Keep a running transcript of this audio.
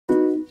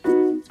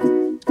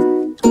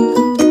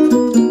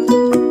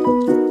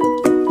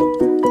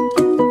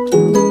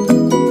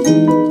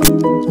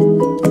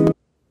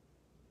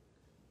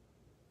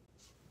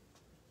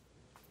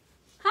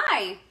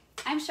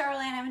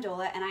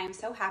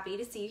happy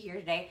to see you here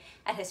today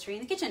at History in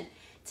the Kitchen.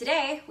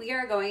 Today we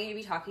are going to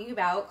be talking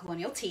about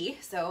colonial tea,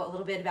 so a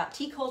little bit about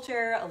tea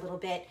culture, a little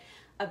bit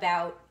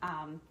about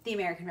the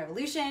American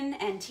Revolution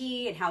and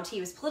tea and how tea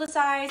was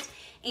politicized,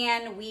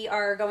 and we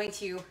are going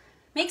to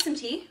make some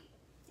tea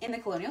in the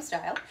colonial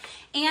style,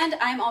 and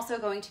I'm also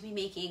going to be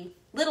making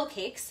little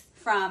cakes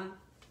from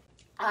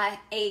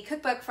a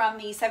cookbook from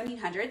the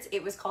 1700s.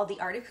 It was called The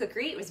Art of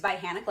Cookery. It was by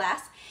Hannah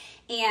Glass,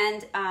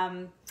 and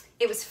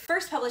it was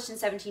first published in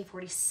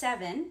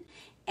 1747,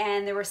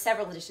 and there were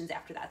several editions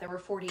after that. There were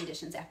 40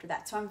 editions after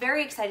that. So I'm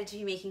very excited to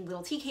be making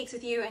little tea cakes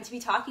with you and to be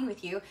talking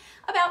with you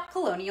about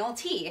colonial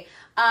tea.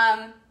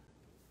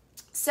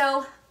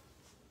 So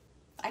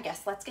I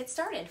guess let's get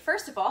started.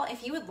 First of all,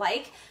 if you would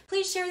like,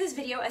 please share this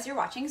video as you're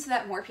watching so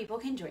that more people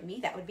can join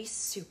me. That would be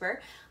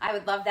super. I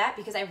would love that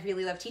because I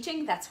really love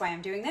teaching. That's why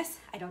I'm doing this.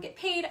 I don't get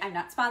paid. I'm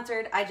not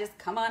sponsored. I just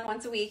come on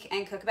once a week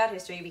and cook about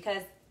history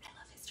because I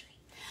love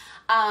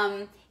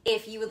history.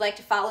 If you would like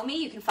to follow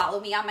me, you can follow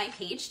me on my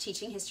page,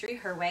 Teaching History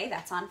Her Way.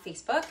 That's on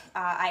Facebook.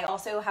 I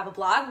also have a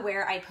blog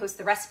where I post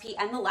the recipe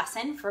and the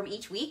lesson from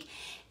each week.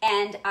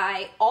 And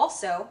I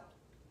also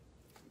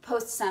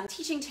post some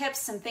teaching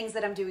tips, some things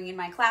that I'm doing in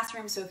my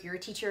classroom. So if you're a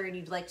teacher and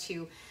you'd like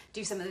to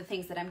do some of the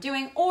things that I'm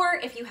doing, or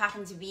if you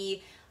happen to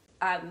be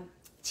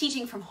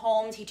teaching from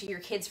home, teaching your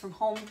kids from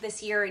home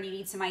this year and you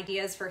need some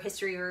ideas for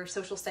history or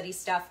social studies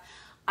stuff,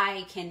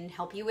 I can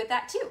help you with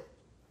that too.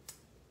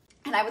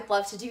 And I would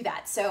love to do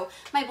that. So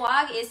my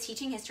blog is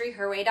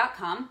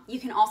teachinghistoryherway.com. You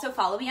can also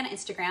follow me on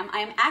Instagram. I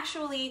am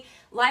actually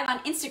live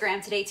on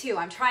Instagram today too.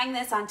 I'm trying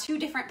this on 2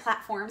 different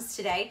platforms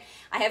today.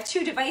 I have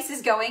 2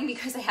 devices going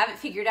because I haven't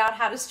figured out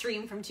how to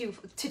stream from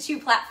 2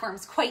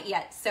 platforms quite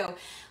yet. So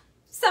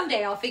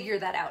someday I'll figure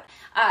that out.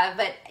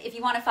 But if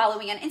you want to follow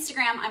me on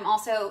Instagram, I'm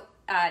also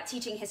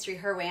Teaching History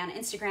Her Way on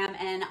Instagram,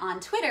 and on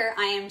Twitter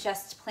I am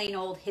just plain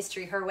old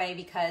History Her Way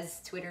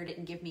because Twitter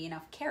didn't give me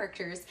enough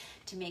characters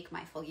to make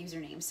my full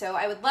username. So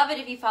I would love it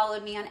if you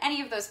followed me on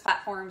any of those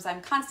platforms. I'm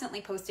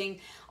constantly posting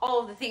all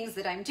of the things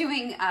that I'm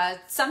doing.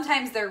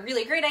 Sometimes they're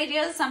really great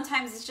ideas,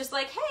 sometimes it's just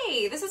like,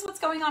 hey, this is what's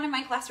going on in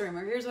my classroom,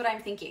 or here's what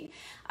I'm thinking.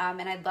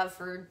 And I'd love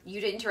for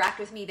you to interact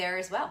with me there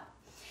as well.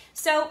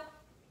 So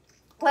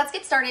let's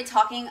get started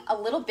talking a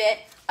little bit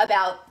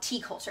about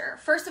tea culture.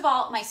 First of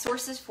all, my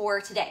sources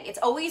for today. It's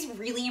always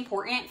really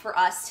important for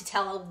us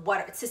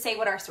to say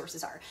what our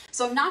sources are.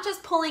 So I'm not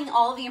just pulling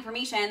all of the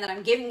information that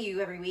I'm giving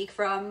you every week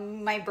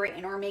from my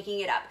brain or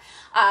making it up.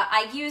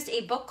 I used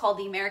a book called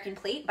The American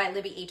Plate by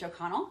Libby H.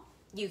 O'Connell.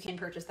 You can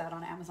purchase that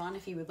on Amazon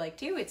if you would like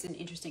to. It's an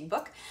interesting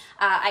book.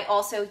 I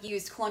also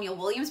used Colonial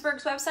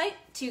Williamsburg's website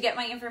to get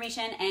my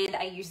information, and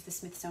I used the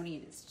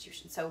Smithsonian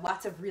Institution. So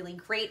lots of really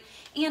great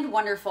and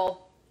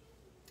wonderful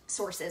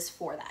sources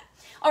for that.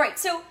 All right,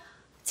 so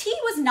tea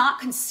was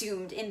not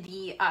consumed in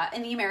the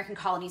American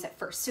colonies at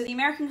first. So the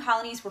American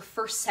colonies were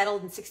first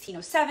settled in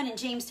 1607 in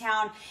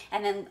Jamestown,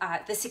 and then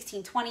the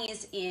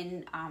 1620s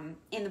in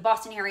the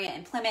Boston area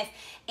and Plymouth.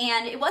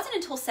 And it wasn't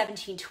until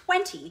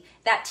 1720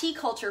 that tea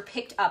culture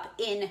picked up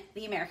in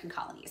the American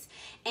colonies.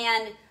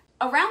 And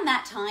around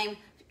that time,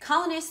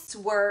 colonists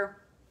were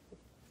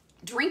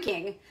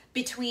drinking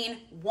between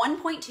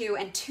 1.2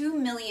 and 2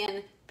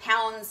 million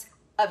pounds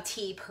of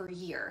tea per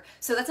year.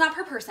 So that's not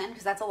per person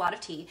because that's a lot of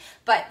tea,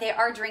 but they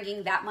are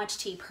drinking that much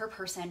tea per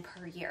person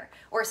per year,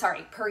 or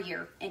sorry, per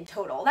year in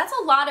total. That's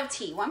a lot of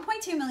tea.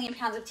 1.2 million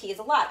pounds of tea is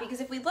a lot,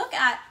 because if we look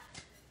at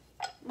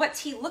what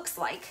tea looks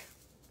like,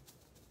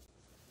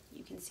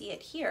 you can see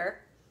it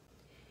here,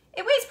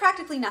 it weighs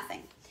practically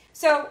nothing.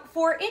 So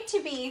for it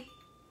to be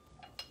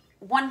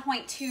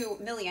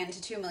 1.2 million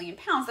to 2 million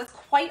pounds, that's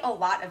quite a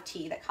lot of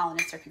tea that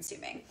colonists are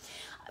consuming.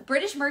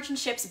 British merchant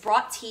ships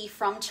brought tea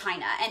from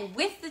China, and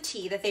with the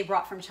tea that they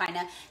brought from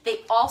China, they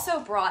also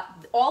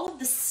brought all of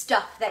the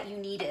stuff that you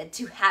needed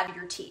to have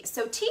your tea.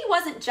 So tea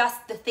wasn't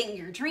just the thing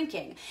you're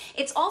drinking.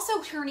 It's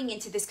also turning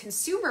into this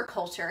consumer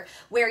culture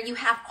where you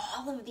have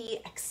all of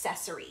the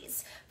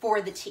accessories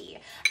for the tea.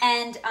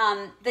 And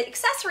the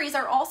accessories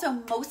are also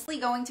mostly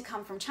going to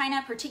come from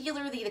China,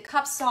 particularly the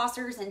cups,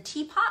 saucers, and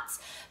teapots,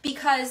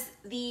 because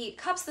the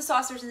cups, the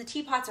saucers, and the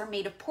teapots are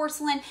made of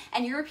porcelain,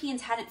 and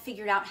Europeans hadn't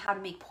figured out how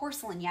to make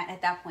porcelain yet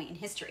at that point in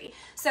history.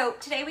 So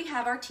today we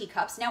have our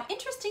teacups. Now,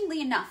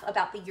 interestingly enough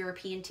about the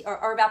European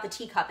or about the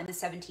teacup in the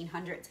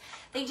 1700s,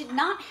 they did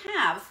not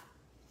have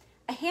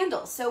a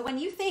handle. So when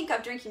you think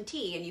of drinking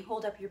tea and you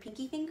hold up your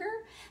pinky finger,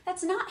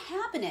 that's not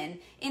happening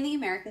in the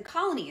American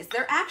colonies.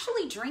 They're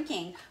actually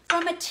drinking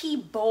from a tea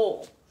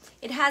bowl.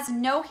 It has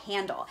no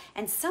handle.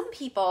 And some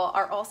people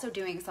are also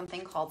doing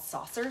something called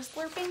saucer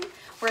slurping,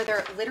 where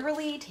they're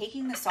literally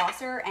taking the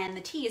saucer and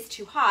the tea is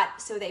too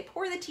hot, so they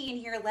pour the tea in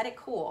here, let it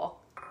cool,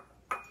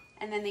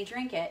 and then they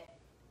drink it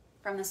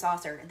from the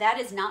saucer. That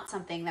is not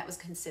something that was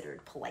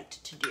considered polite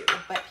to do,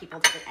 but people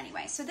did it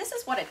anyway. So this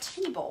is what a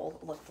tea bowl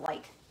looked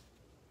like.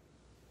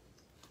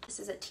 This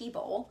is a tea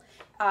bowl.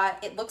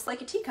 It looks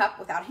like a teacup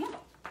without a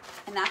handle.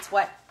 And that's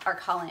what our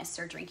colonists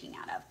are drinking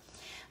out of.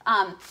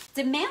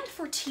 Demand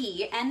for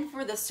tea and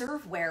for the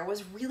serveware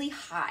was really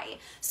high.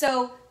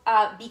 So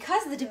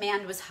because the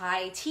demand was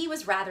high, tea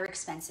was rather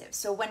expensive.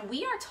 So when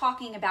we are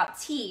talking about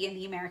tea in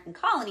the American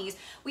colonies,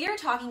 we are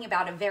talking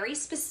about a very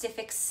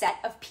specific set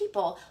of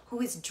people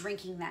who is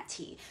drinking that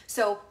tea.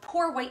 So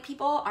poor white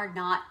people are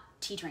not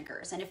tea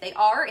drinkers. And if they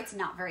are, it's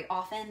not very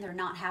often. They're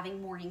not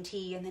having morning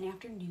tea and then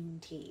afternoon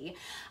tea.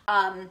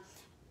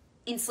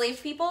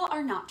 Enslaved people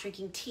are not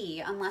drinking tea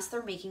unless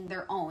they're making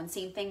their own.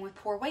 Same thing with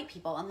poor white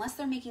people. Unless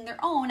they're making their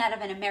own out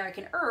of an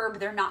American herb,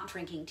 they're not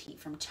drinking tea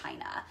from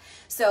China.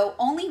 So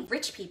only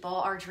rich people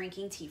are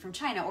drinking tea from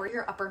China, or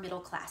your upper middle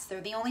class. They're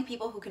the only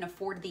people who can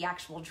afford the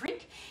actual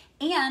drink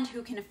and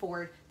who can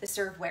afford the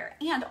serveware,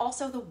 and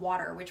also the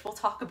water, which we'll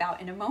talk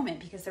about in a moment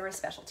because they're a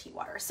specialty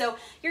water. So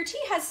your tea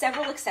has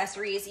several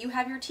accessories. You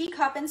have your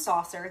teacup and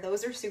saucer.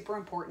 Those are super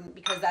important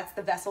because that's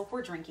the vessel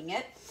for drinking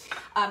it.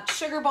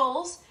 Sugar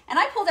bowls. And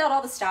I pulled out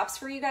all the stops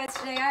for you guys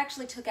today. I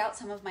actually took out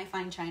some of my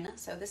fine china.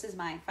 So this is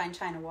my fine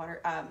china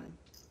water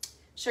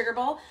sugar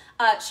bowl.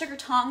 Sugar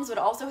tongs would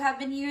also have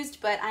been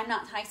used, but I'm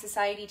not high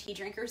society tea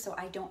drinker, so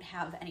I don't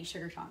have any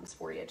sugar tongs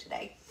for you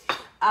today.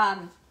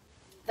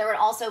 There would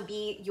also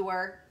be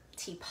your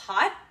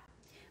teapot.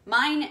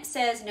 Mine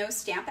says no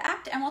Stamp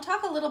Act, and we'll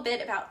talk a little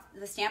bit about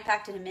the Stamp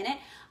Act in a minute.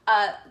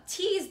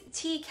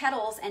 Tea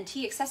kettles and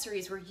tea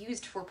accessories were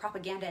used for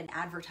propaganda and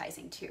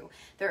advertising too.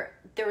 There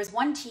was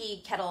one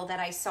tea kettle that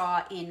I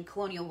saw in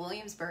Colonial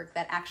Williamsburg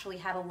that actually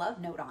had a love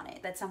note on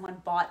it that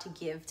someone bought to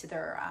give to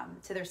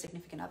their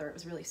significant other. It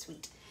was really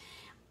sweet.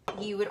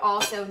 You would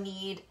also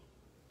need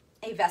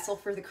a vessel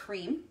for the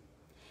cream,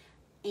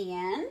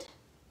 and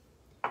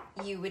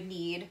you would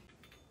need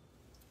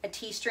a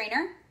tea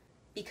strainer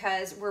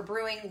because we're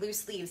brewing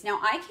loose leaves. Now,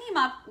 I came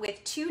up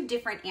with two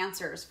different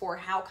answers for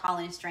how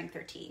colonists drank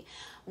their tea.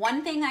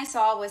 One thing I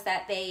saw was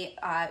that they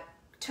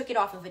took it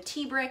off of a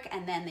tea brick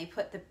and then they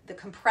put the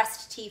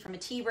compressed tea from a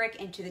tea brick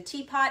into the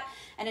teapot.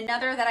 And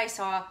another that I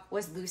saw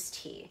was loose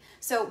tea.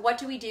 So what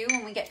do we do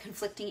when we get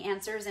conflicting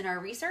answers in our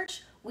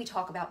research? We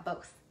talk about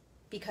both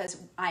because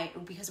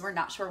we're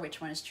not sure which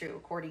one is true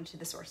according to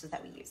the sources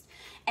that we used.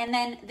 And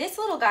then this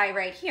little guy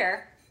right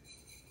here,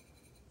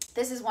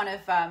 this is one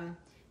of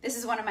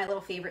my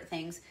little favorite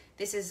things.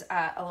 This is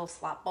a little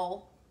slop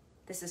bowl.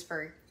 This is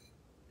for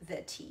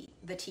the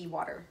tea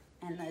water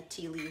and the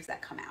tea leaves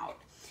that come out.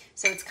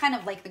 So it's kind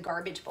of like the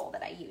garbage bowl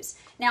that I use.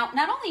 Now,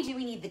 not only do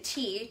we need the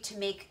tea to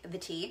make the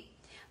tea,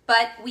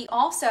 but we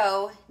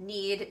also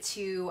need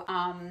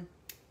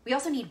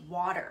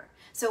water.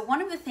 So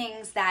one of the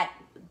things that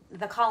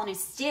the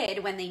colonists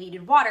did when they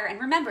needed water, and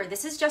remember,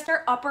 this is just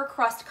our upper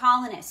crust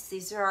colonists.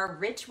 These are our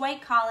rich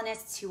white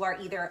colonists who are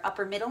either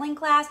upper middling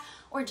class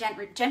or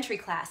gentry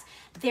class.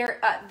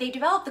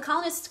 The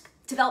colonists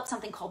developed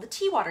something called the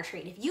tea water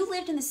trade. If you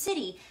lived in the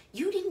city,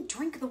 you didn't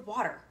drink the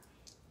water.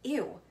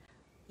 Ew.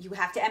 You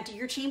have to empty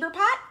your chamber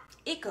pot,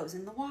 it goes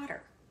in the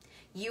water.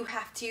 You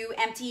have to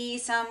empty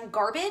some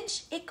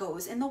garbage, it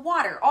goes in the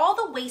water. All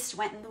the waste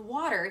went in the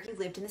water if you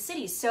lived in the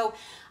cities. So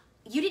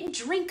you didn't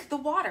drink the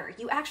water.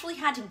 You actually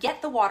had to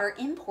get the water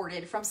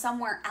imported from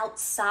somewhere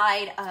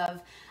outside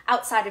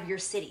of your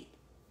city.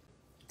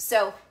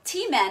 So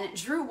tea men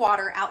drew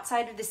water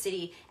outside of the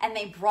city and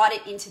they brought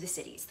it into the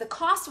cities. The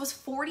cost was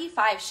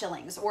 45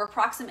 shillings or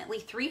approximately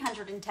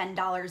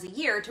 $310 a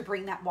year to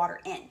bring that water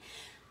in.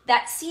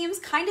 That seems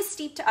kind of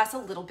steep to us a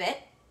little bit,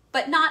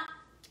 but not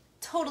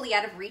totally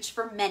out of reach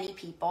for many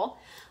people.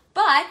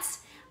 But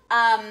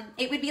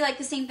it would be like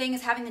the same thing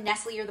as having the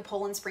Nestle or the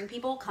Poland Spring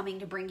people coming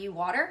to bring you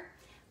water.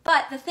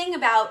 But the thing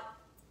about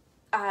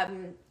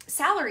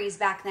salaries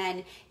back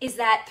then is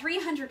that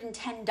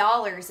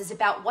 $310 is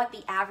about what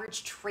the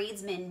average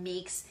tradesman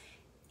makes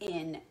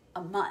in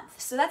a month.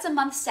 So that's a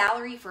month's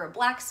salary for a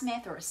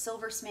blacksmith or a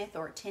silversmith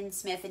or a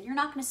tinsmith, and you're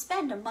not going to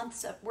spend a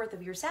month's worth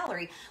of your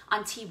salary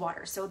on tea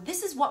water. So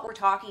this is what we're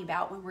talking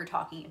about when we're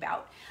talking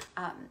about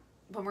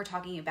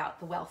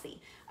the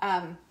wealthy.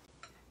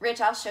 Rich,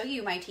 I'll show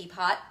you my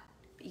teapot,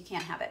 but you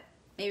can't have it.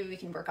 Maybe we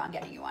can work on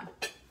getting you one.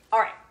 All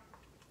right.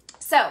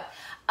 So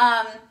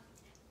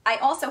I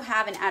also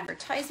have an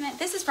advertisement.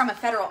 This is from a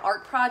federal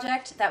art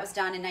project that was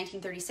done in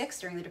 1936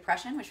 during the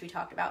Depression, which we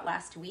talked about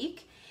last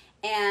week.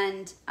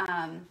 And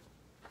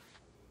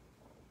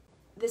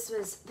this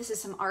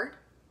is some art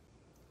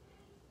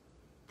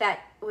that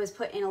was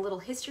put in a little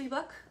history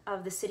book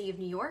of the city of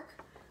New York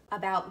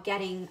about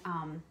getting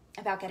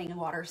a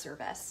water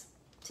service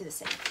to the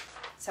city.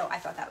 So I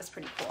thought that was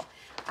pretty cool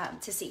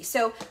to see.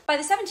 So by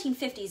the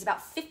 1750s, about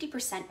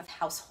 50% of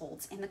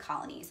households in the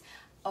colonies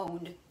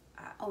owned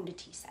a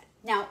tea set.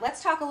 Now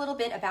let's talk a little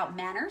bit about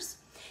manners.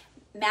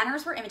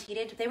 Manners were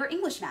imitated. They were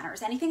English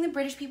manners. Anything the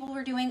British people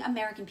were doing,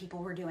 American people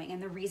were doing.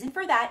 And the reason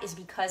for that is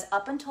because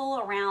up until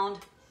around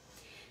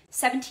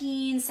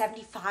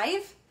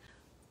 1775,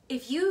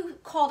 if you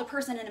called a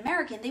person an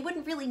American, they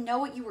wouldn't really know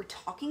what you were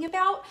talking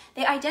about.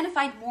 They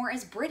identified more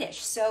as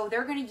British. So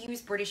they're going to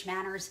use British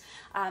manners.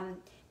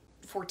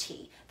 for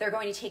tea. They're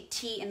going to take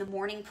tea in the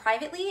morning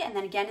privately, and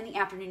then again in the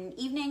afternoon and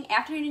evening.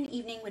 Afternoon and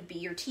evening would be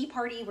your tea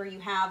party, where you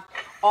have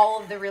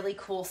all of the really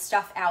cool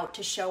stuff out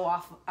to show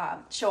off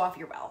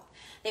your wealth.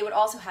 They would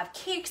also have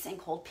cakes and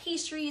cold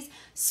pastries,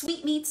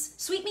 sweetmeats.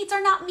 Sweetmeats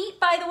are not meat,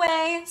 by the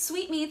way.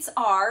 Sweetmeats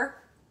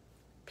are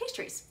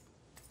pastries.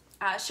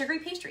 Sugary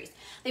pastries.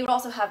 They would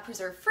also have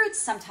preserved fruits.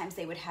 Sometimes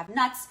they would have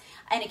nuts,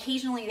 and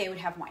occasionally they would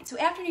have wine. So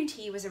afternoon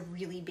tea was a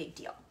really big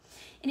deal.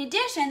 In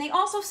addition, they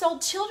also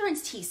sold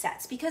children's tea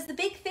sets, because the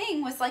big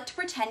thing was like to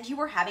pretend you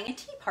were having a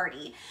tea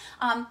party.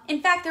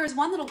 In fact, there was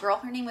one little girl,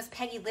 her name was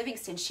Peggy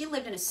Livingston. She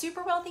lived in a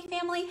super wealthy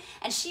family,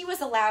 and she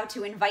was allowed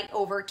to invite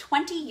over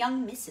 20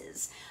 young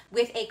misses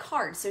with a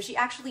card. So she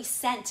actually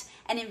sent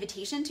an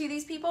invitation to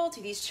these people, to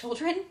these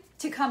children,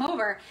 to come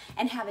over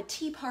and have a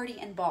tea party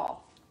and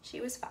ball. She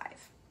was 5 years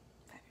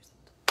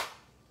old.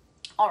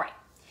 All right.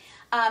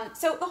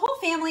 So the whole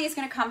family is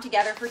going to come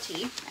together for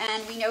tea,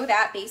 and we know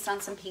that based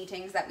on some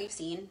paintings that we've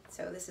seen.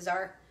 So this is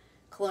our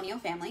colonial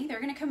family.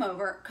 They're going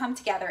to come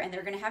together, and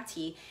they're going to have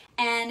tea,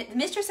 and the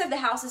mistress of the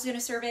house is going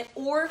to serve it,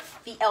 or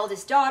the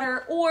eldest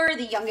daughter or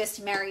the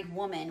youngest married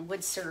woman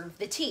would serve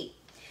the tea.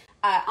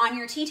 On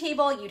your tea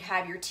table, you'd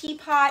have your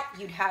teapot,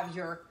 you'd have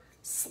your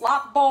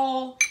slop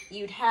bowl,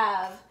 you'd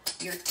have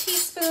your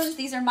teaspoons.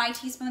 These are my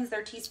teaspoons.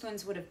 Their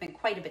teaspoons would have been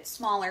quite a bit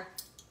smaller.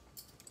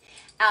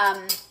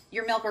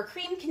 Your milk or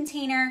cream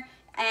container,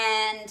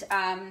 and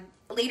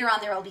later on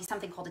there will be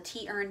something called a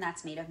tea urn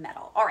that's made of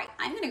metal. All right,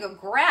 I'm going to go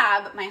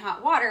grab my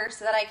hot water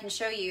so that I can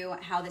show you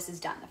how this is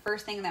done. The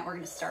first thing that we're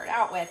going to start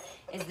out with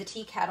is the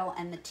tea kettle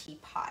and the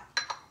teapot.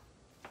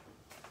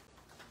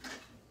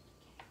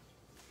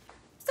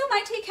 So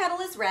my tea kettle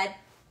is red.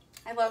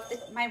 I love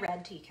my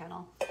red tea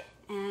kettle.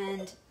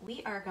 And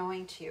we are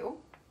going to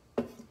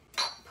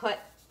put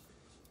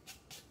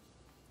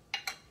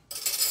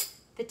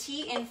the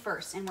tea in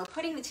first, and we're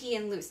putting the tea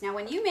in loose. Now,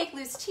 when you make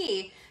loose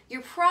tea,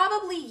 you're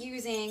probably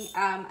using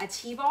a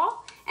tea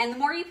ball, and the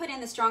more you put in,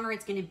 the stronger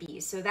it's going to be.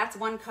 So that's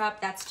 1 cup,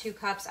 that's 2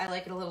 cups. I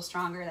like it a little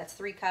stronger. That's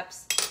 3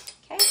 cups.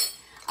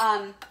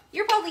 Okay.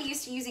 You're probably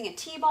used to using a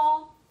tea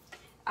ball.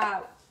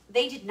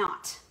 They did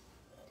not.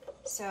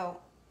 So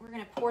we're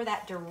going to pour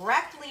that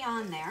directly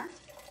on there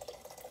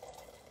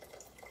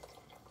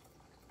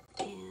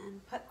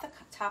and put the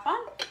top on,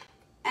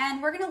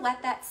 and we're going to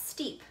let that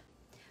steep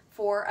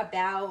for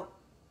about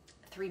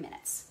 3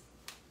 minutes.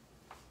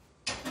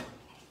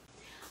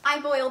 I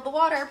boiled the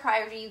water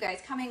prior to you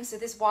guys coming, so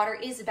this water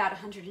is about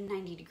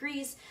 190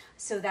 degrees,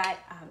 so that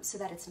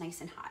it's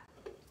nice and hot.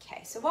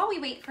 Okay, so while we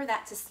wait for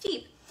that to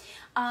steep,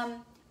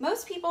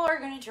 most people are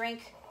going to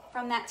drink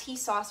from that tea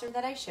saucer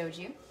that I showed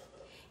you.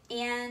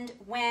 And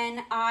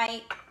when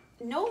I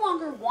no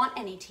longer want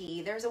any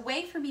tea, there's a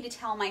way for me to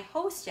tell my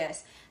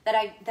hostess that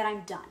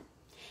I'm done.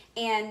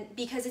 And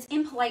because it's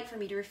impolite for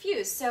me to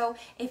refuse. So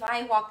if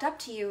I walked up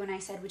to you and I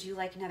said, would you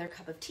like another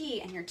cup of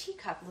tea? And your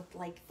teacup looked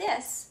like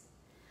this,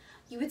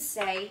 you would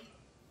say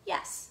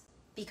yes,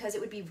 because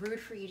it would be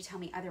rude for you to tell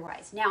me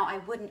otherwise. Now, I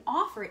wouldn't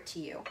offer it to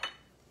you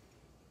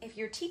if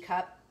your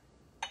teacup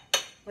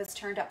was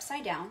turned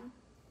upside down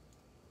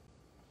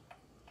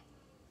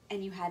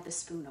and you had the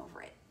spoon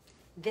over it.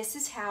 This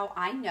is how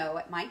I know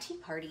at my tea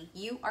party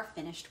you are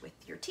finished with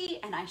your tea,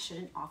 and I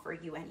shouldn't offer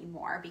you any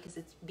more,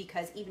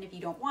 because even if you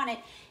don't want it,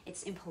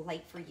 it's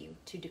impolite for you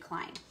to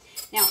decline.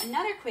 Now,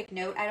 another quick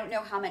note, I don't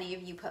know how many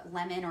of you put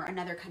lemon or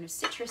another kind of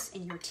citrus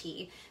in your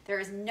tea. There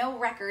is no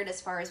record,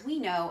 as far as we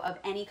know, of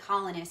any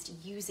colonist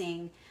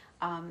using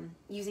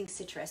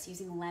citrus,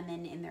 using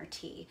lemon in their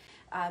tea.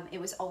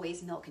 It was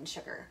always milk and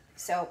sugar.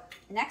 So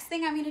next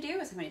thing I'm going to do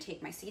is I'm going to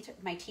take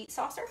my tea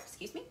saucer,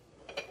 excuse me,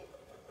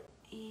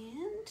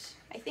 and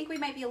I think we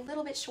might be a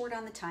little bit short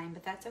on the time,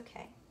 but that's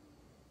okay.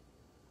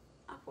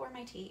 I'll pour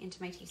my tea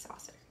into my tea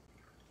saucer.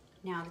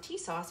 Now the tea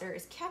saucer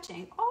is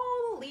catching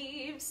all the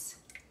leaves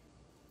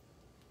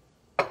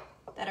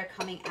that are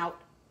coming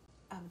out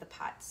of the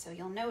pot. So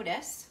you'll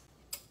notice,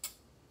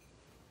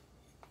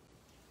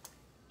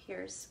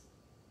 here's,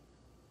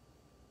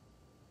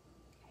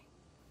 okay.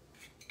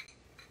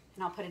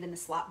 And I'll put it in the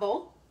slop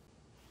bowl.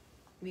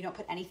 We don't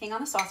put anything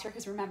on the saucer,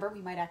 because remember, we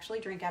might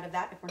actually drink out of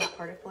that if we're not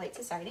part of polite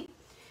society.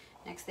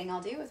 Next thing I'll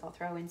do is I'll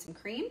throw in some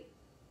cream,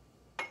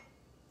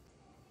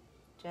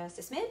 just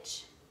a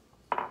smidge,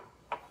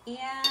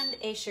 and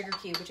a sugar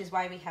cube, which is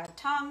why we have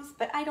tongs,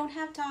 but I don't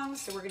have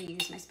tongs, so we're going to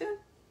use my spoon.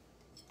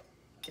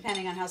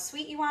 Depending on how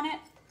sweet you want it,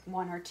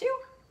 1 or 2.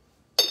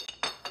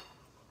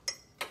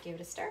 Give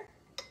it a stir,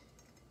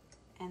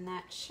 and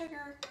that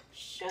sugar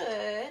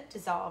should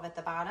dissolve at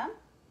the bottom.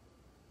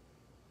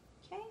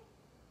 Okay,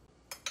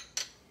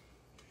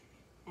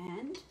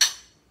 and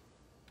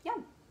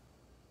yum.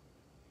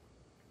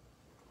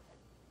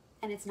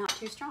 And it's not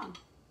too strong.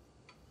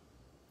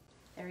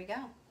 There we go.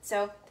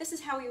 So this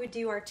is how we would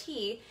do our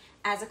tea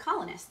as a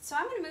colonist. So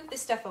I'm going to move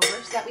this stuff over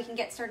so that we can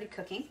get started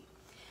cooking.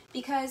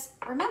 Because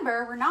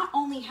remember, we're not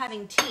only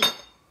having tea,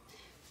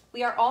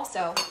 we are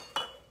also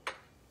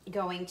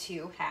going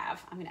to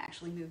have, I'm going to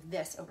actually move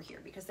this over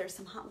here because there's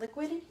some hot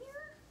liquid in here.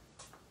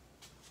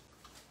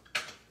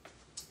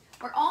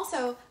 We're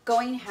also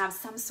going to have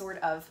some sort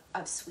of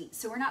sweet.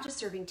 So we're not just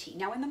serving tea.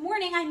 Now in the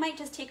morning, I might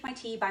just take my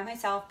tea by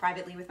myself,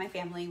 privately with my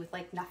family, with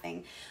like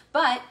nothing.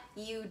 But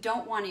you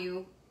don't want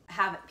to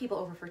have people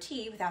over for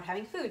tea without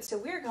having food. So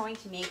we're going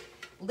to make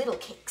little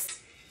cakes.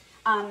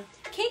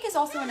 Cake is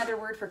also another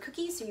word for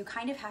cookies, so you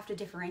kind of have to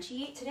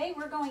differentiate. Today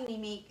we're going to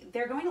make,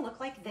 they're going to look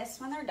like this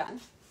when they're done.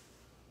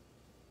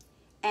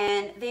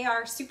 And they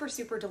are super,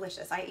 super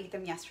delicious. I ate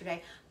them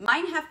yesterday.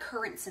 Mine have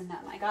currants in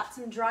them. I got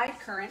some dried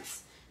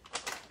currants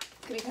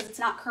because it's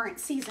not currant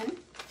season.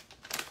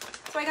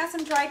 So I got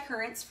some dried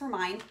currants for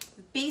mine.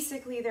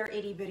 Basically, they're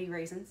itty bitty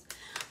raisins.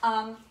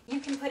 You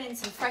can put in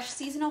some fresh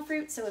seasonal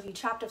fruit. So if you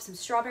chopped up some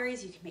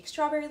strawberries, you can make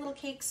strawberry little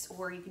cakes,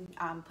 or you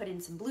can put in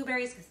some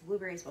blueberries because the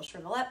blueberries will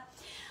shrivel up.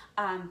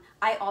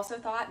 I also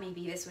thought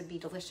maybe this would be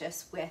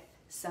delicious with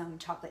some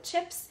chocolate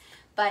chips,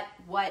 but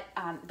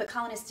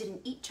colonists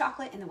didn't eat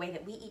chocolate in the way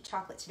that we eat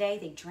chocolate today.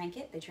 They drank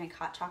it. They drank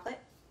hot chocolate.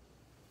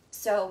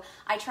 So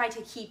I tried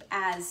to keep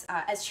as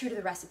true to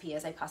the recipe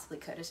as I possibly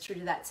could, as true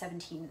to that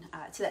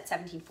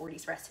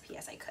 1740s recipe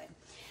as I could.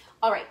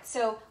 All right,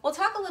 so we'll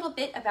talk a little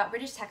bit about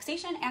British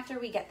taxation after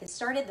we get this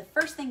started. The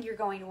first thing you're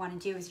going to want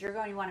to do is you're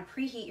going to want to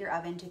preheat your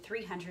oven to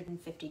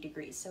 350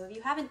 degrees. So if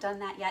you haven't done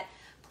that yet,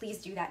 please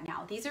do that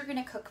now. These are going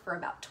to cook for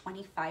about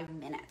 25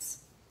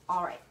 minutes.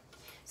 All right,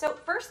 so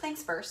first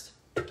things first,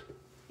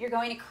 you're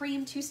going to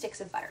cream 2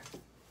 sticks of butter.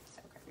 So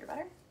grab your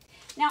butter.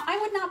 Now, I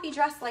would not be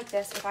dressed like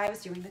this if I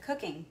was doing the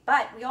cooking,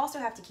 but we also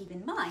have to keep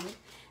in mind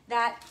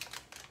that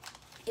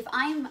if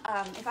I'm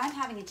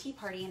having a tea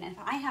party and if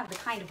I have the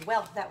kind of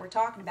wealth that we're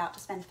talking about to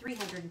spend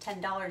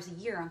 $310 a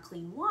year on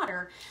clean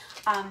water,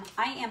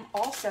 I am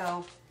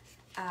also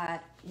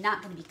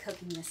not going to be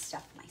cooking this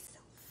stuff myself.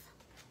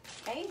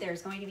 Okay,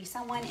 there's going to be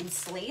someone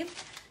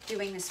enslaved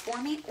doing this for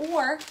me,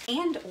 or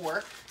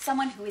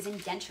someone who is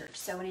indentured.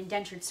 So an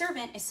indentured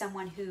servant is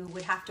someone who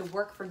would have to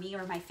work for me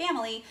or my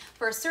family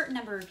for a certain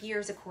number of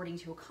years according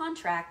to a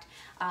contract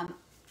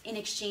in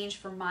exchange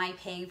for my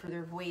paying for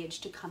their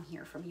voyage to come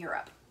here from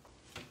Europe.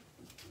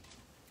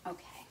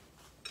 Okay,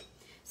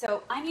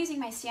 so I'm using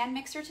my stand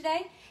mixer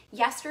today.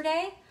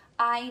 Yesterday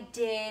I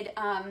did,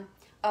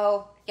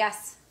 oh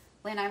yes,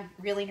 Lynn, I'm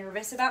really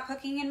nervous about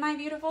cooking in my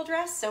beautiful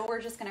dress, so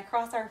we're just gonna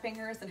cross our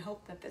fingers and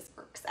hope that this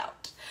works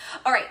out.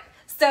 All right,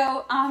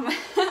 so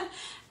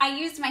I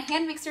used my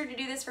hand mixer to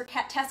do this for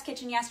Test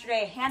Kitchen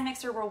yesterday. A hand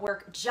mixer will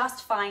work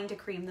just fine to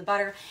cream the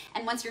butter,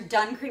 and once you're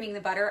done creaming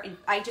the butter, and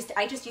I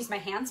just use my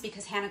hands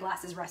because Hannah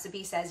Glass's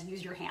recipe says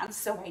use your hands,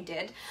 so I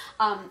did.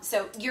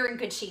 So you're in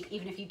good shape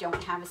even if you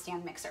don't have a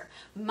stand mixer.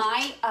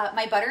 My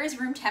butter is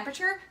room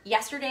temperature.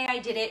 Yesterday I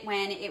did it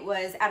when it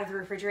was out of the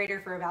refrigerator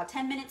for about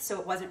 10 minutes, so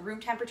it wasn't room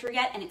temperature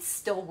yet, and it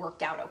still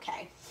worked out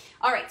okay.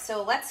 All right,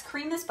 so let's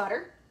cream this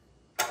butter.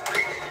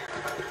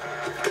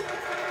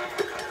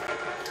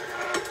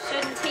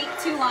 Shouldn't take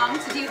too long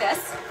to do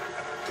this.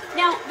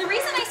 Now, the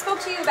reason I spoke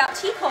to you about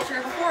tea culture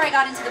before I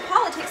got into the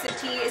politics of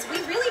tea is we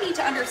really need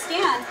to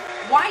understand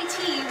why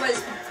tea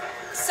was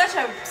such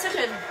a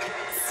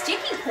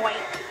sticking point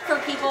for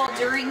people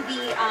during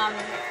the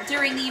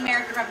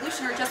American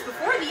Revolution, or just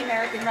before the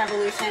American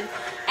Revolution.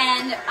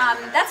 And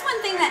that's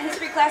one thing that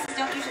history classes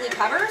don't usually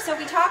cover. So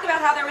we talk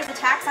about how there was a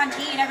tax on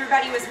tea and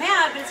everybody was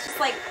mad, but it's just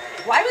like,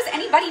 why was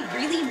anybody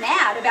really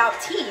mad about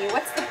tea?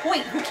 What's the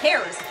point? Who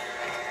cares?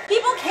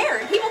 People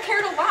cared. People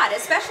cared a lot,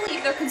 especially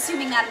if they're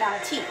consuming that amount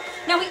of tea.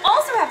 Now, we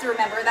also have to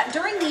remember that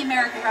during the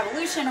American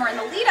Revolution, or in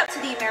the lead up to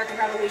the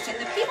American Revolution,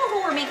 the people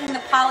who were making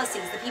the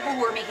policies, the people who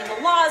were making the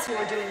laws, who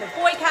were doing the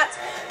boycotts,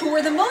 who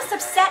were the most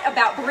upset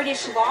about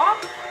British law,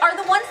 are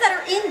the ones that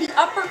are in the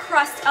upper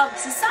crust of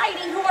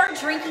society who are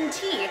drinking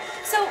tea.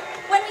 So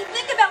when we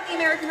think about the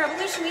American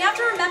Revolution, we have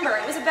to remember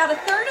it was about a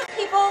third of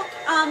people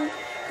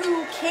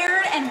who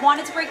cared and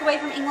wanted to break away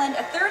from England.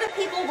 A third of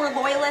people were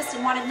loyalists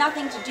and wanted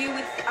nothing to do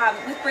with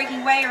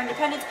breaking away or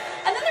independence.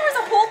 And then there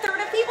was a whole third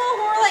of people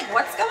who were like,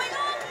 what's going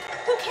on?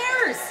 Who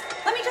cares?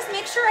 Let me just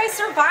make sure I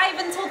survive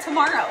until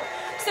tomorrow.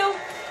 So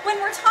when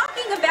we're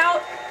talking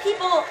about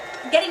people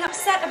getting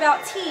upset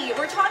about tea,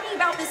 we're talking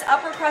about this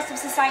upper crust of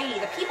society,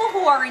 the people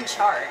who are in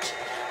charge.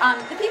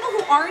 The people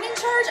who aren't in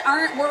charge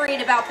aren't worried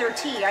about their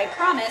tea, I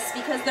promise,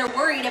 because they're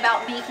worried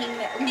about making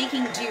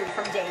do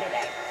from day to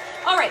day.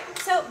 All right,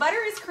 so butter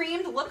is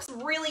creamed, looks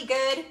really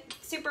good,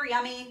 super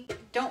yummy.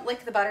 Don't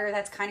lick the butter,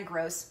 that's kind of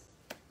gross.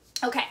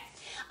 Okay,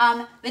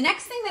 the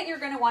next thing that you're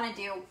gonna wanna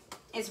do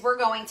is we're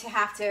going to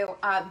have to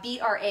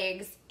beat our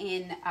eggs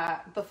in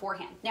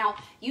beforehand. Now,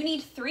 you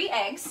need 3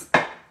 eggs.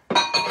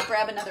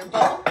 Grab another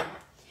bowl.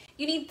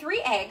 You need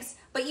 3 eggs,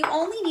 but you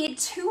only need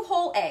 2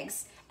 whole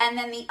eggs, and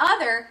then the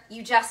other,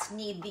 you just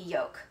need the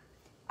yolk.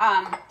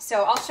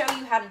 So I'll show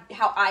you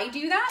how I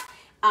do that.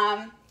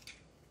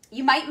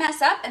 You might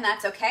mess up, and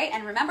that's okay.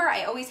 And remember,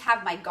 I always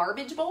have my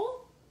garbage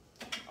bowl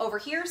over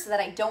here so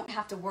that I don't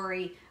have to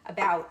worry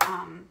about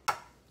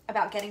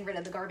getting rid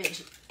of the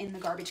garbage in the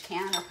garbage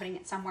can or putting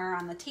it somewhere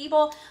on the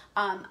table.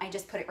 I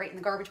just put it right in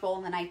the garbage bowl,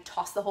 and then I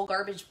toss the whole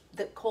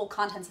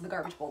contents of the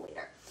garbage bowl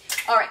later.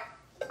 All right.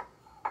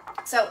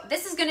 So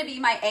this is going to be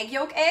my egg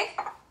yolk egg,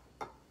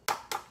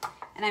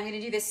 And I'm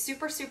gonna do this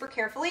super, super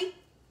carefully.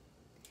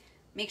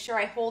 Make sure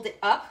I hold it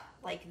up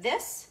like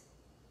this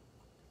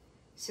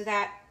so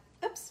that,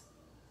 oops.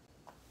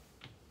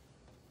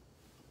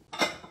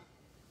 There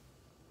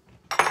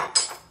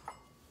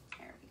we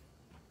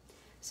go.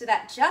 So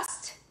that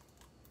just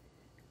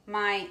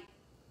my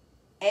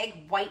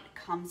egg white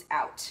comes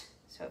out.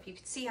 So if you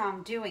can see how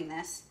I'm doing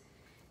this.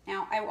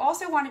 Now, I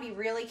also want to be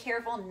really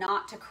careful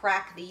not to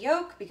crack the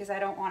yolk because I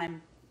don't want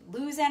to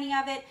lose any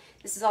of it.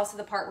 This is also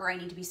the part where I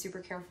need to be super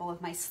careful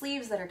of my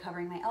sleeves that are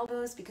covering my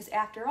elbows because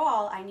after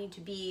all, I need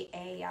to be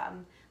a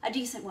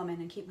decent woman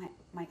and keep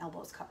my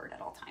elbows covered at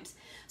all times.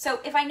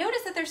 So if I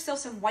notice that there's still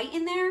some white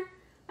in there,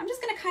 I'm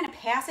just going to kind of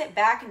pass it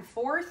back and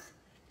forth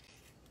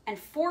and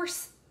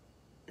force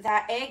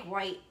that egg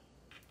white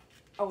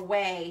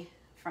away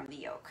from the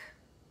yolk.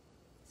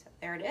 So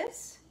there it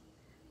is.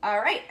 All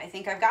right, I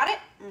think I've got it.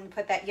 I'm gonna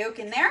put that yolk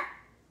in there.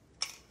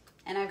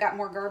 And I've got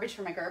more garbage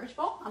for my garbage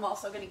bowl. I'm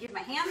also gonna give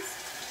my hands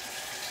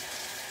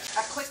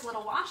a quick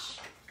little wash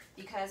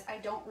because I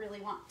don't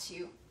really want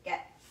to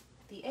get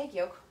the egg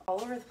yolk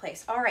all over the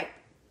place. All right,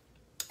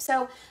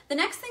 so the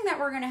next thing that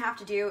we're gonna have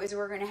to do is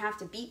we're gonna have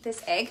to beat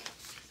this egg.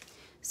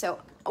 So,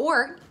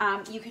 or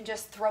you can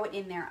just throw it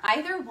in there.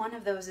 Either one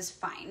of those is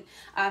fine.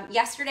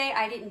 Yesterday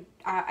I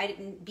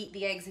didn't beat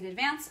the eggs in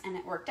advance and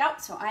it worked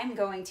out. So I'm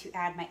going to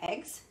add my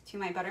eggs to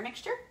my butter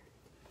mixture.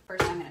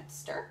 First I'm going to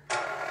stir.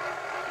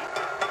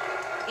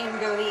 In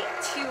go the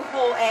 2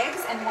 whole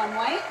eggs and 1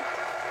 white.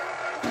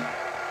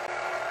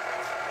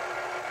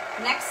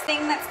 Next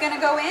thing that's going to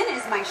go in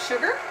is my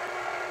sugar.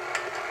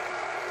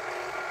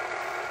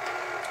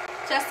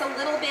 Just a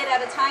little bit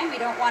at a time. We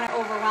don't want to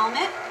overwhelm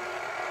it.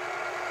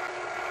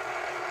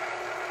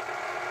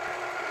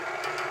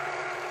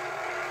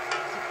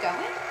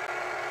 Going.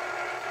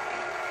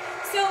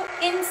 So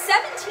in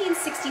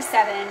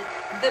 1767,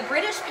 the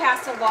British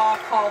passed a law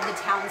called the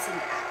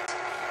Townshend Act.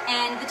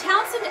 And the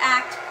Townshend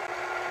Act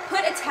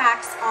put a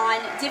tax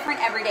on different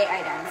everyday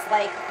items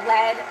like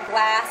lead,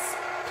 glass,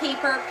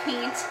 paper,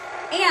 paint,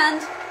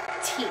 and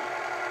tea.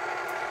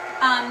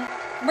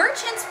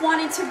 Merchants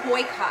wanted to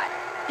boycott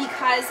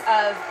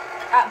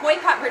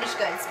British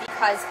goods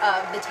because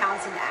of the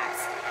Townshend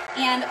Acts.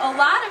 And a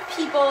lot of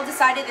people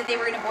decided that they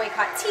were going to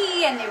boycott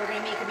tea and they were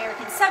going to make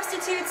American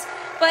substitutes,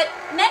 but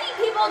many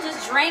people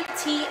just drank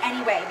tea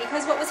anyway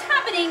because what was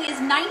happening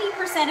is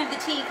 90% of the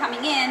tea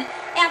coming in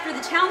after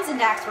the Townshend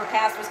Acts were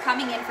passed was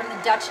coming in from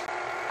the Dutch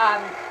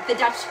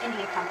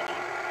India Company.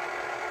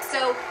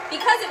 So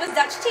because it was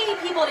Dutch tea,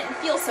 people didn't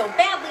feel so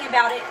badly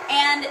about it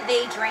and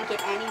they drank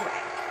it anyway.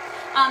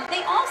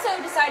 They also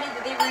decided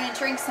that they were going to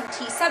drink some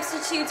tea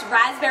substitutes.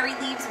 Raspberry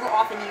leaves were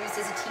often used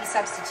as a tea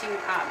substitute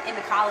in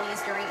the colonies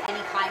during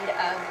any kind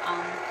of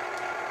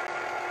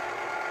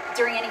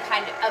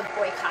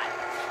boycott.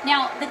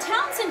 Now, the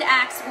Townshend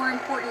Acts were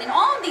important, and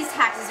all of these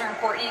taxes are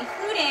important,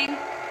 including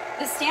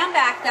the Stamp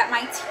Act that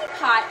my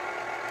teapot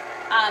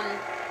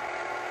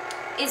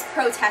is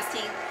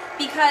protesting,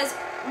 because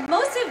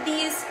most of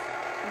these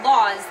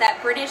laws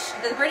that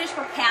the British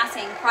were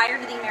passing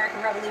prior to the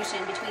American Revolution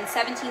between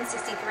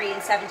 1763 and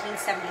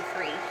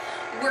 1773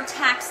 were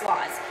tax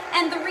laws.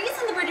 And the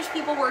reason the British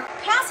people were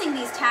passing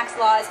these tax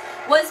laws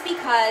was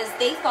because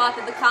they thought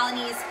that the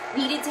colonies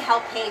needed to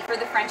help pay for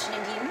the French and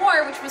Indian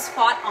War, which was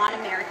fought on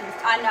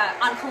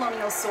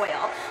colonial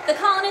soil. The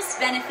colonists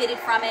benefited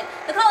from it.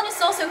 The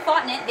colonists also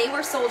fought in it. They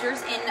were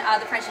soldiers in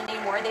the French and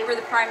Indian War. They were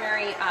the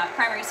primary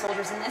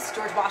soldiers in this.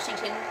 George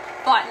Washington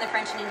fought in the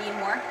French and Indian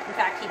War. In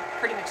fact, he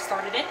pretty much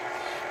started it.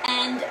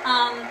 And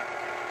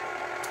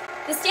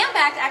the Stamp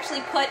Act actually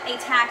put a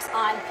tax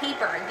on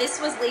paper. This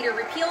was later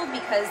repealed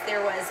because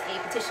there was a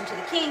petition to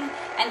the king,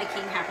 and the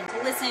king happened to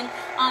listen.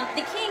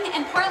 The king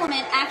and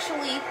Parliament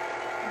actually,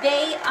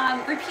 they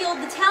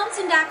repealed the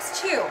Townshend Acts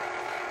too.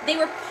 They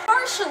were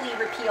partially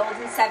repealed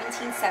in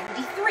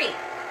 1773.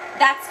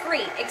 That's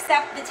great,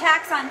 except the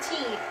tax on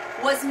tea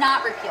was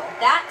not repealed.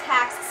 That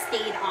tax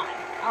stayed on.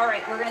 All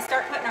right, we're gonna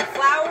start putting our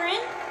flour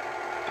in.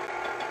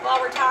 While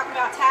we're talking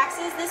about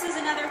taxes, this is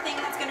another thing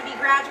that's going to be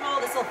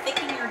gradual. This will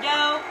thicken your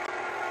dough.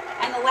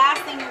 And the last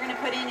thing you're going to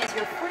put in is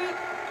your fruit.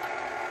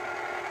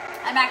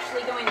 I'm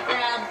actually going to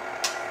grab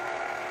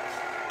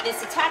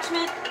this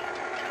attachment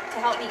to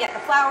help me get the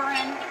flour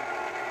in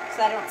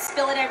so I don't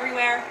spill it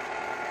everywhere.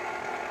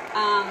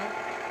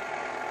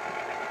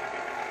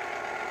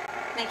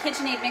 My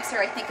KitchenAid mixer,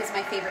 I think, is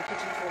my favorite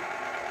kitchen tool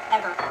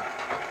ever.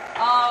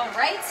 All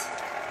right.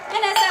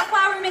 And as that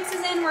flour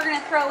mixes in, we're going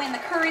to throw in the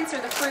currants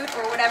or the fruit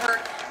or whatever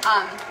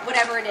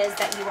it is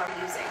that you are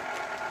using.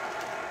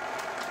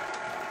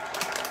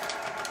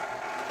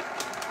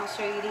 I'll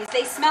show you these.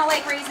 They smell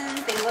like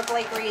raisins. They look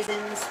like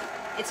raisins.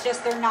 It's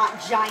just they're not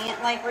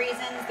giant like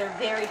raisins. They're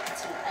very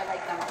petite. I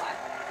like them a lot.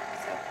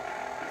 So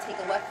take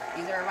a look.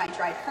 These are my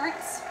dried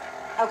currants.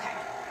 Okay.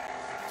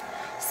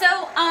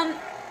 So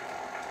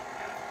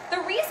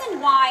the reason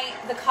why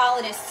the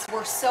colonists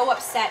were so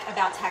upset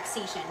about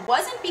taxation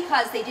wasn't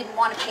because they didn't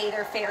want to pay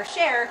their fair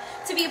share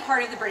to be a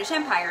part of the British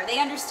Empire. They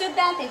understood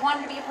that. They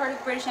wanted to be a part of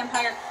the British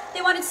Empire.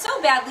 They wanted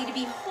so badly to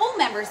be whole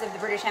members of the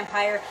British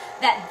Empire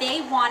that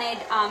they wanted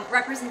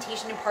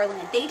representation in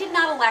Parliament. They did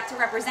not elect a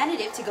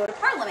representative to go to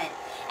Parliament.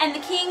 And the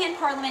king and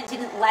Parliament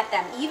didn't let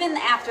them, even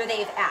after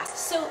they've asked.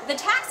 So the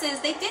taxes,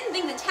 they didn't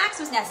think the tax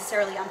was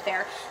necessarily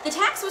unfair. The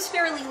tax was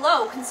fairly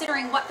low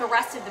considering what the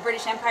rest of the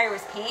British Empire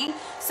was paying.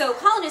 So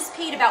colonists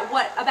paid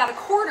about a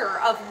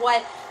quarter of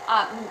what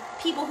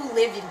people who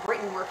lived in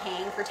Britain were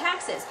paying for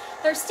taxes.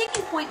 Their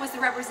sticking point was the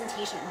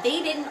representation.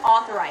 They didn't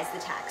authorize the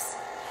tax.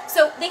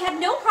 So they had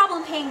no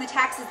problem paying the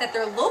taxes that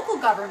their local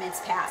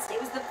governments passed.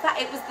 It was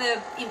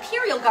the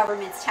imperial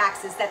government's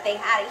taxes that they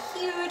had a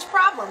huge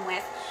problem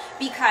with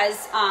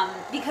because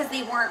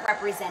they weren't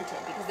represented,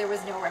 because there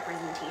was no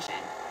representation.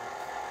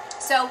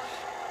 So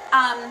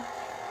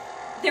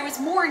there was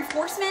more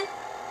enforcement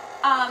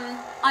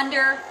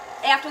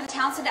after the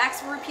Townshend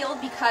Acts were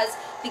repealed because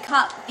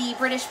the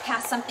British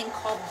passed something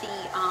called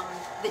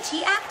the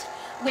Tea Act,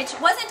 which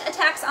wasn't a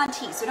tax on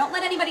tea. So don't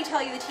let anybody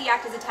tell you the Tea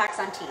Act is a tax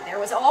on tea. There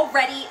was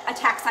already a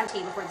tax on tea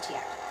before the Tea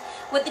Act.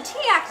 What the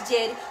Tea Act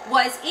did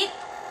was it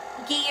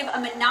gave a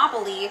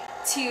monopoly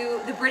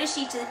to the British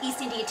East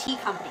India Tea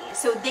Company.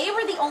 So they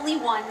were the only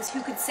ones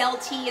who could sell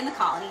tea in the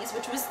colonies,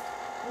 which was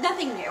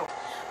nothing new.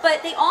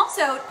 But they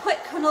also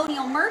put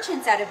colonial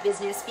merchants out of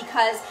business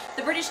because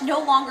the British no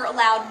longer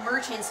allowed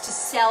merchants to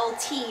sell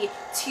tea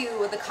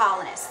to the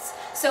colonists.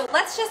 So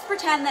let's just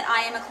pretend that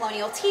I am a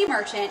colonial tea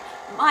merchant.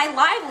 My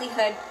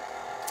livelihood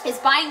is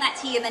buying that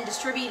tea and then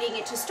distributing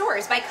it to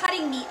stores. By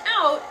cutting me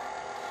out,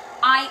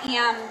 I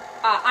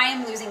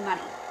am losing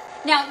money.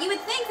 Now, you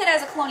would think that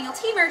as a colonial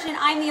tea merchant,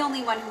 I'm the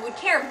only one who would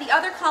care, but the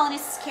other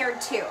colonists cared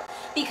too.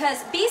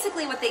 Because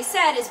basically what they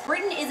said is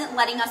Britain isn't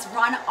letting us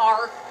run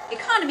our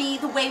economy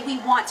the way we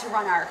want to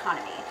run our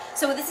economy.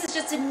 So this is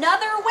just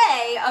another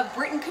way of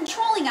Britain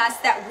controlling us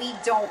that we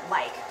don't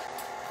like.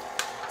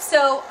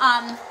 So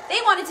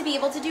they wanted to be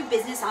able to do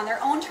business on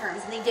their own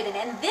terms, and they didn't.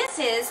 And this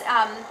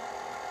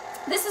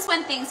is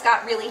when things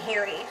got really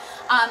hairy.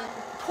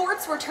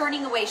 Ports were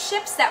turning away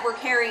ships that were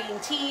carrying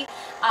tea.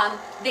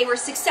 They were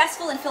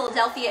successful in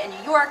Philadelphia and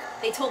New York.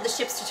 They told the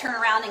ships to turn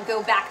around and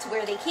go back to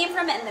where they came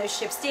from, and those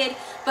ships did,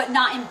 but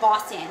not in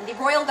Boston. The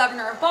royal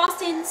governor of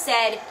Boston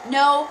said,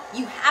 no,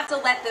 you have to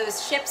let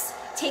those ships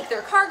take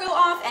their cargo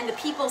off, and the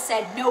people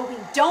said, no, we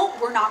don't,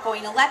 we're not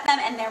going to let them,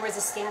 and there was a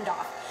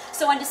standoff.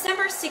 So on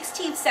December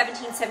 16th,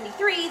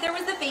 1773, there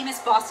was the famous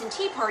Boston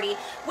Tea Party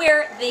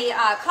where the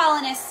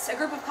colonists, a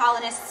group of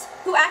colonists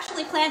who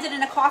actually planned it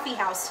in a coffee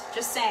house,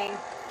 just saying,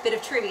 bit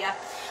of trivia,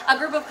 a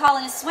group of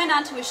colonists went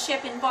onto a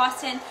ship in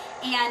Boston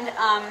and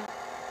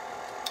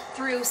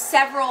threw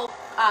several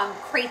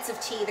crates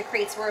of tea. The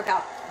crates were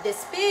about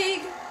this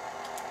big,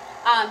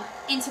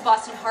 into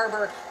Boston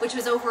Harbor, which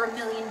was over $1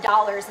 million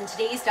in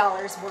today's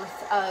dollars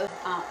worth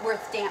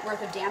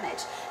of damage.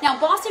 Now,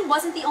 Boston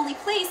wasn't the only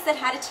place that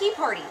had a tea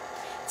party.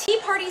 Tea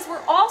parties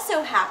were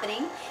also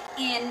happening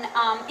in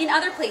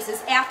other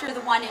places after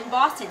the one in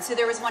Boston. So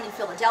there was one in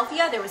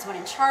Philadelphia, there was one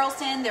in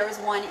Charleston, there was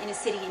one in a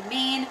city in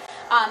Maine,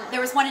 there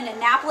was one in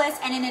Annapolis,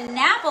 and in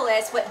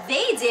Annapolis, what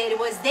they did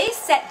was they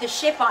set the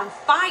ship on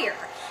fire,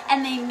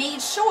 and they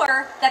made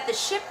sure that the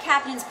ship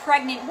captain's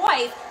pregnant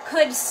wife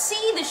could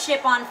see the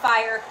ship on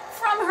fire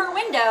from her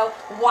window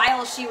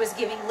while she was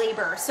giving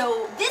labor.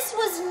 So this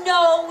was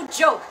no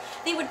joke.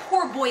 They would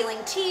pour boiling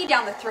tea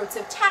down the throats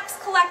of tax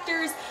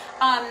collectors.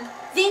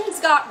 Things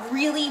got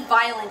really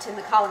violent in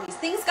the colonies.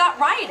 Things got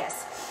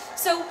riotous.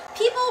 So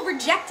people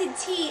rejected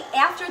tea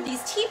after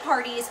these tea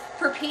parties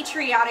for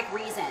patriotic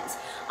reasons.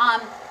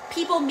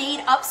 People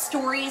made up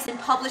stories and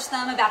published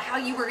them about how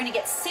you were going to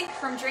get sick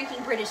from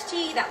drinking British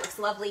tea. That looks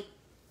lovely.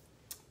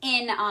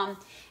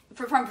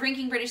 From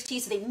drinking British tea,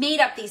 so they made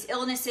up these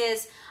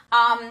illnesses.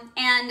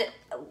 And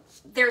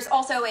there's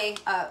also a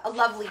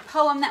lovely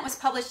poem that was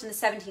published in the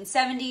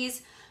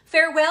 1770s.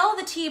 Farewell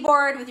the tea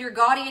board with your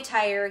gaudy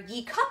attire,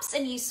 ye cups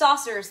and ye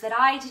saucers that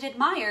I did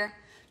admire.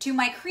 To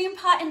my cream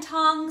pot and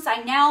tongs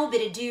I now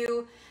bid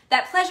adieu,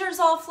 that pleasure's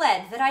all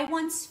fled that I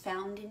once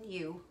found in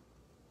you.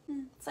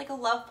 It's like a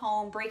love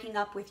poem breaking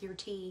up with your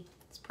tea.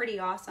 It's pretty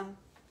awesome.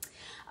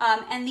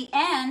 And the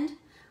end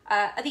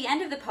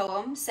of the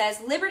poem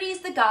says, Liberty's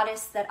the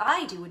goddess that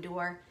I do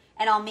adore,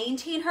 and I'll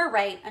maintain her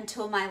right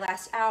until my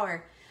last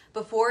hour.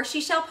 Before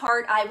she shall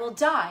part, I will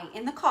die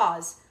in the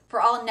cause,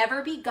 for I'll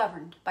never be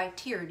governed by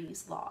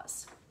tyranny's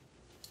laws.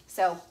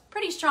 So,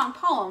 pretty strong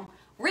poem,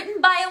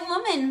 written by a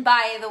woman,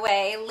 by the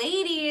way.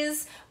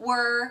 Ladies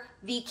were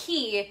the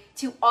key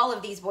to all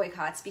of these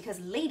boycotts because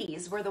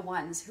ladies were the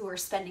ones who were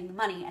spending the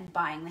money and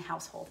buying the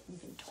household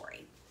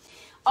inventory.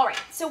 All right,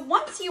 so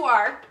once you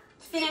are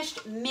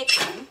finished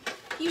mixing,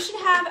 you should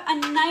have a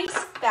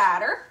nice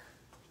batter.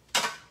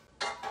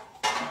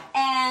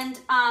 And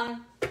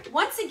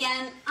once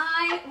again,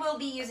 I will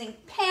be using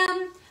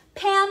Pam.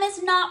 Pam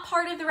is not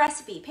part of the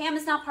recipe. Pam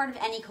is not part of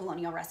any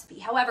colonial recipe.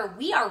 However,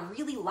 we are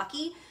really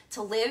lucky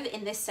to live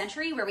in this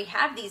century where we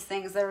have these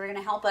things that are going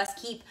to help us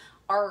keep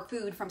our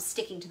food from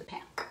sticking to the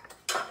pan.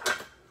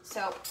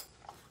 So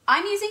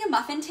I'm using a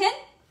muffin tin.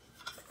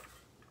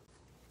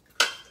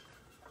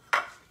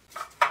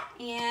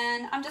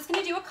 And I'm just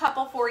gonna do a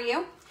couple for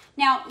you.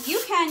 Now you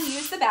can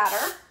use the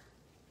batter.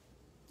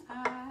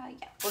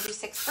 Yeah, we'll do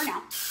 6 for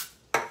now.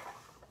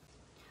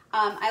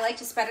 I like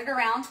to spread it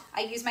around.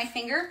 I use my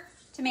finger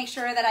to make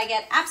sure that I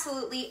get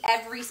absolutely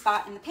every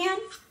spot in the pan.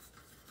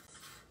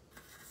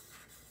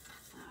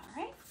 All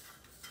right.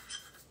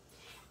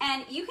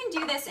 And you can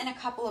do this in a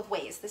couple of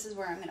ways. This is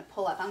where I'm gonna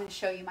pull up. I'm gonna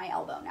show you my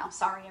elbow now.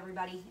 Sorry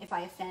everybody if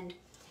I offend.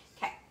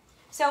 Okay,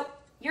 so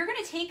you're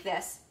gonna take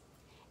this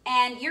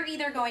and you're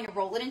either going to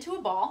roll it into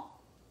a ball,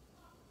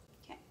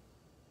 okay,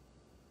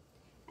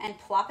 and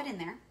plop it in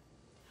there,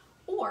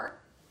 or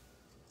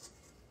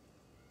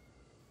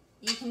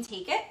you can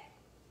take it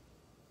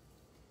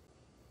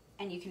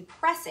and you can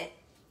press it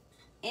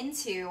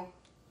into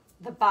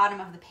the bottom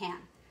of the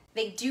pan.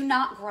 They do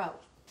not grow.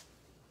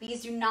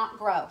 These do not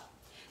grow.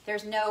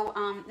 There's no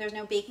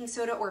baking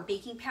soda or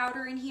baking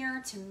powder in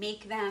here to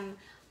make them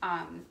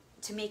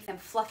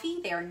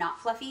fluffy. They are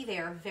not fluffy. They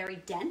are very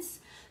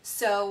dense.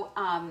 So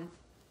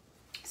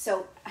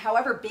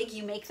however big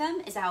you make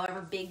them is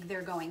however big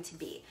they're going to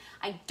be.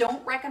 I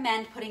don't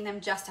recommend putting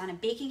them just on a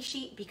baking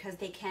sheet because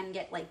they can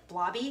get like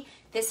blobby.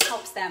 This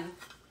helps them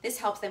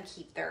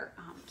keep their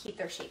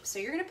shape. So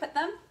you're gonna put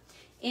them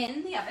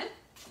in the oven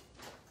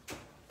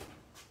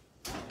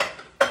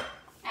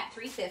at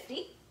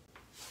 350,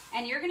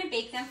 and you're gonna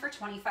bake them for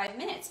 25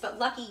 minutes. But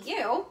lucky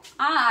you,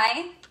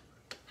 I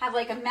have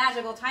like a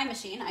magical time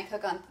machine. I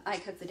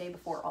cook the day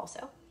before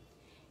also,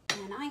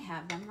 and I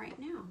have them right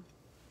now.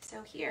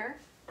 So here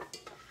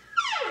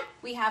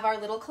we have our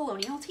little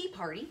Colonial tea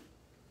party,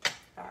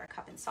 our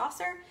cup and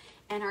saucer,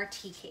 and our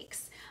tea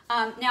cakes.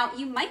 Now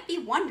you might be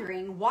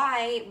wondering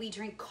why we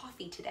drink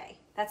coffee today.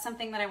 That's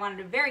something that I wanted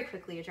to very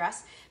quickly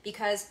address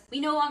because we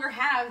no longer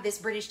have this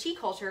British tea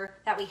culture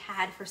that we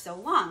had for so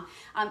long.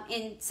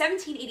 In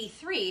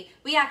 1783,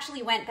 we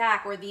actually went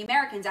back, or the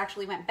Americans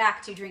actually went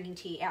back to drinking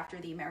tea after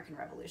the American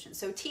Revolution.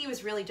 So tea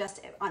was really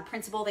just on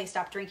principle. They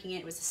stopped drinking it.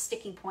 It was a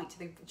sticking point to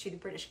the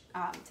British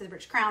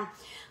Crown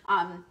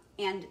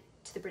and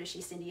to the British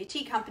East India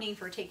Tea Company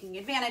for taking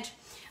advantage.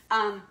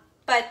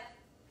 But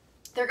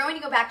they're going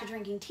to go back to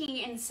drinking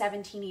tea in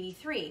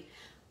 1783.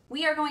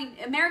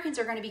 Americans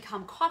are going to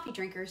become coffee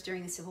drinkers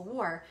during the Civil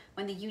War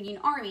when the Union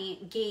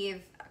Army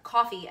gave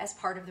coffee as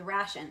part of the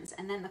rations.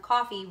 And then the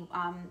coffee,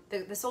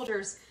 the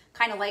soldiers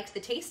kind of liked the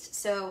taste,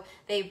 so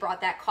they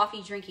brought that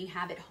coffee drinking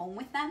habit home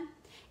with them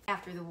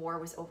after the war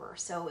was over.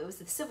 So it was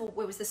the Civil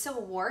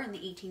War in the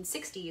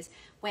 1860s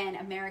when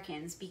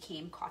Americans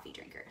became coffee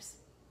drinkers.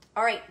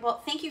 All right,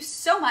 well, thank you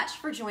so much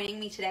for joining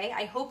me today.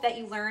 I hope that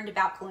you learned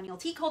about colonial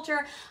tea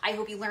culture. I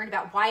hope you learned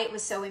about why it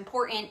was so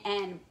important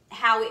and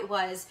how it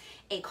was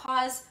a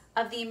cause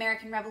of the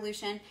American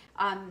Revolution.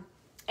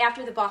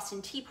 After the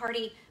Boston Tea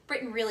Party,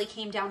 Britain really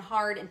came down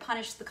hard and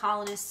punished the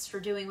colonists for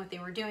doing what they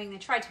were doing. They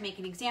tried to make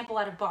an example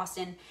out of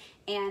Boston,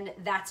 and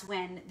that's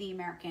when the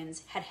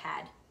Americans had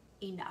had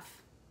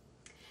enough.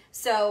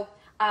 So,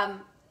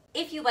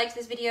 if you liked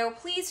this video,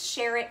 please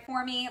share it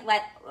for me.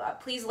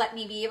 Please let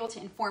me be able to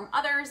inform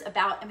others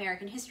about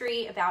American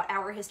history, about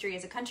our history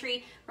as a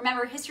country.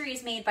 Remember, history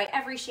is made by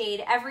every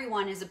shade.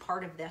 Everyone is a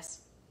part of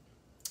this.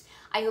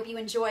 I hope you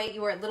enjoy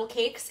your little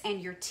cakes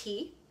and your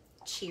tea.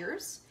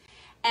 Cheers.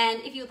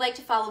 And if you would like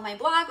to follow my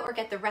blog or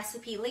get the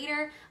recipe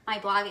later, my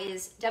blog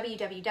is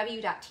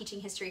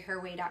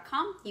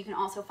www.teachinghistoryherway.com. You can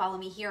also follow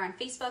me here on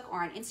Facebook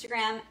or on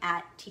Instagram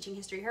at Teaching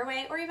History Her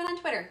Way, or even on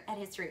Twitter at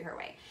History Her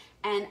Way.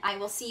 And I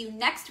will see you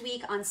next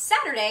week on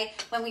Saturday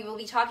when we will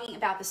be talking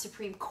about the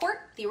Supreme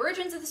Court, the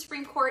origins of the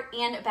Supreme Court,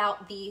 and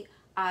about the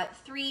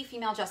 3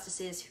 female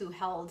justices who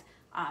held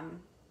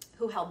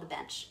the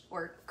bench,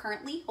 or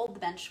currently hold the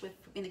bench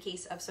in the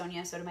case of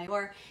Sonia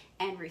Sotomayor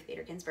and Ruth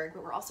Bader Ginsburg.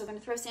 But we're also going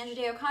to throw Sandra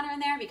Day O'Connor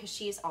in there because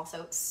she is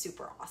also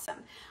super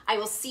awesome. I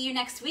will see you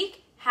next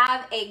week.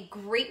 Have a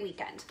great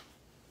weekend.